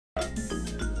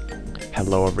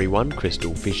Hello everyone,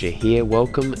 CrystalFissure here.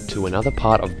 Welcome to another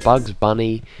part of Bugs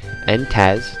Bunny and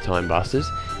Taz Time Busters.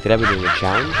 Today we're doing a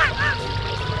challenge.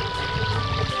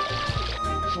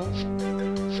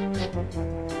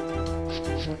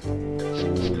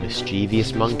 Ooh,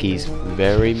 mischievous monkeys.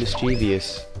 Very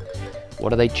mischievous.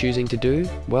 What are they choosing to do?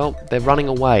 Well, they're running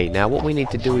away. Now what we need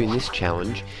to do in this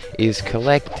challenge is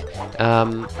collect,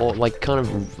 or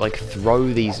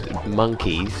throw these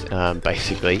monkeys,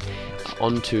 basically,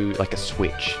 onto like a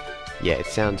switch. Yeah, it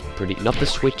sounds pretty. Not the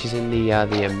switch is in the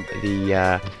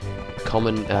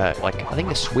common. I think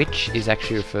the switch is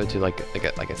actually referred to like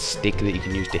a stick that you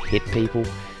can use to hit people.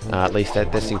 At least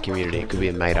that's in community. It could be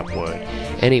a made-up word.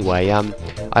 Anyway,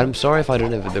 I'm sorry if I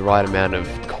don't have the right amount of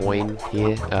coin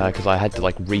here, because I had to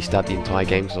like restart the entire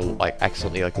game, so I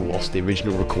accidentally lost the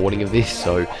original recording of this.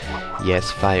 So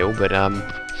yes, fail. But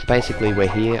basically we're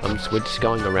here. We're just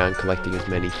going around collecting as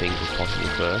many things as possible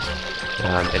first.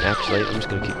 And actually, I'm just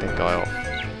going to kick that guy off.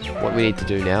 What we need to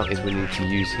do now is we need to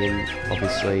use him,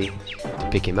 obviously, to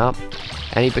pick him up.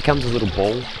 And he becomes a little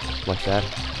ball, like that.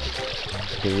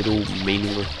 A little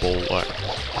meaningless ball. Right.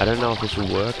 I don't know if this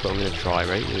will work, but I'm going to try.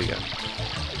 Ready? Here we go.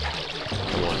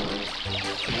 Come on.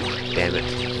 Damn it.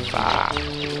 Fuck.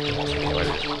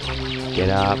 Get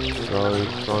up. Throw.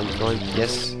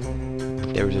 Yes.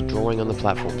 There is a drawing on the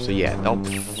platform. So yeah. Oh,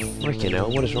 freaking hell.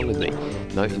 What is wrong with me?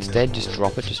 No, instead, just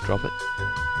drop it.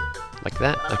 Like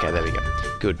that? Okay, there we go.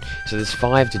 Good. So there's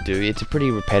 5 to do. It's a pretty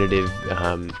repetitive,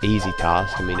 easy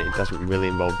task. I mean, it doesn't really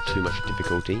involve too much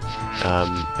difficulty.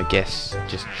 I guess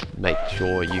just make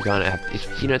sure you kind of have...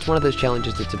 it's one of those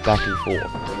challenges that's a back and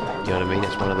forth. You know what I mean?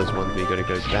 It's one of those ones where you got to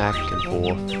go back and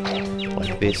forth,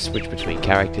 like this, switch between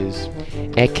characters,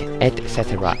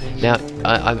 etc. Now,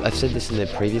 I've said this in the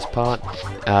previous part.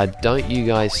 Don't you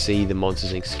guys see the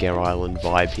Monsters Inc. Scare Island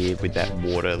vibe here with that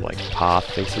water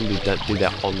path? They seem to do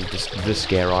that on the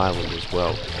Scare Island as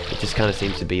well. It just kind of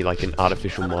seems to be like an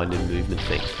artificial mind and movement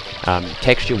thing.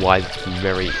 Texture-wise, it's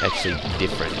very actually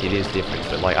different. It is different,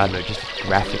 but I don't know, just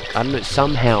graphic. I don't know.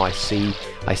 Somehow I see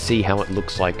how it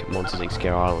looks like Monsters Inc.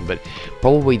 Scare Island, but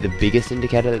probably the biggest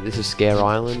indicator that this is Scare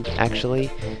Island, actually.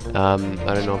 I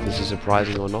don't know if this is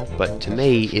surprising or not, but to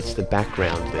me, it's the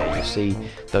background there. You see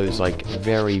those,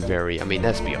 very, I mean,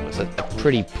 let's be honest, a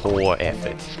pretty poor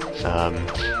effort.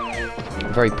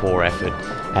 Very poor effort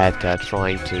at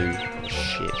trying to...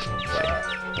 shit. Wait,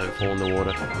 don't fall in the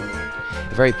water.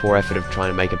 A very poor effort of trying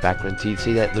to make a background. Do you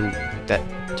see that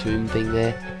tomb thing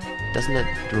there? Doesn't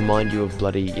that remind you of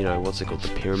bloody, what's it called, the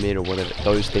pyramid or whatever,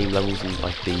 those theme levels in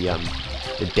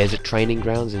the desert training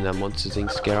grounds in Monsters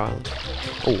Inc. Scare Island?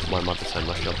 Oh, my mother's so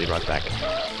much, I'll be right back.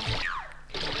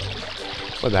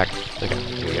 We're back. Okay,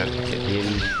 here we go. Get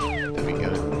in. There we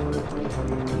go.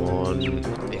 Come on.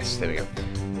 Yes, there we go.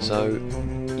 So,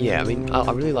 yeah, I mean,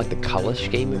 I really like the colour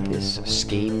scheme of this.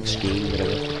 Scheme,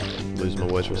 whatever. Lose my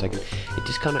words for a second. It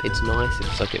just kind of, it's nice.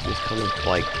 It's like this kind of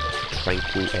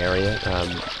tranquil area. I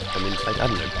mean, I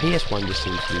don't know. PS1 just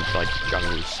seems to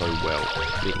juggle so well.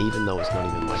 I mean, even though it's not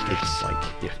even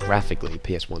graphically,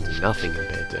 PS1's nothing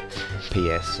compared to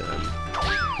PS2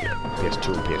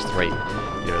 and PS3.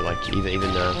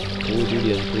 Even Call of Duty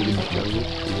has a pretty good jungle,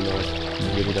 even though I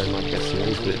really don't like that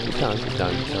series, but it can't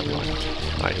lie.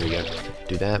 Alright, here we go.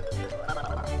 Do that.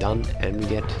 Done, and we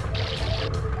get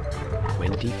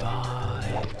 25.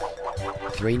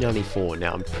 394.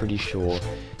 Now I'm pretty sure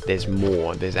there's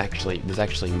more. There's actually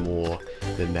more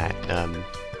than that.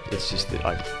 It's just that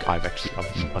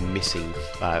I'm missing.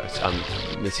 I'm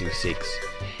missing 6.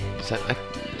 So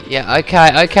yeah.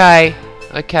 Okay.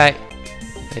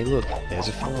 Hey, look. There's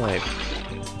a 5.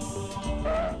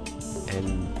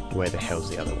 And where the hell's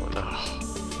the other one?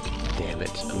 Oh, damn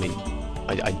it. I mean,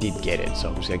 I did get it, so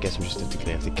obviously I guess I'm just going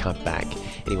to have to cut back.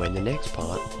 Anyway, in the next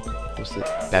part, what's the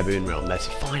Baboon Realm? That's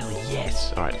finally,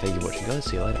 yes! Alright, thank you for watching, guys.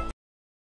 See you later.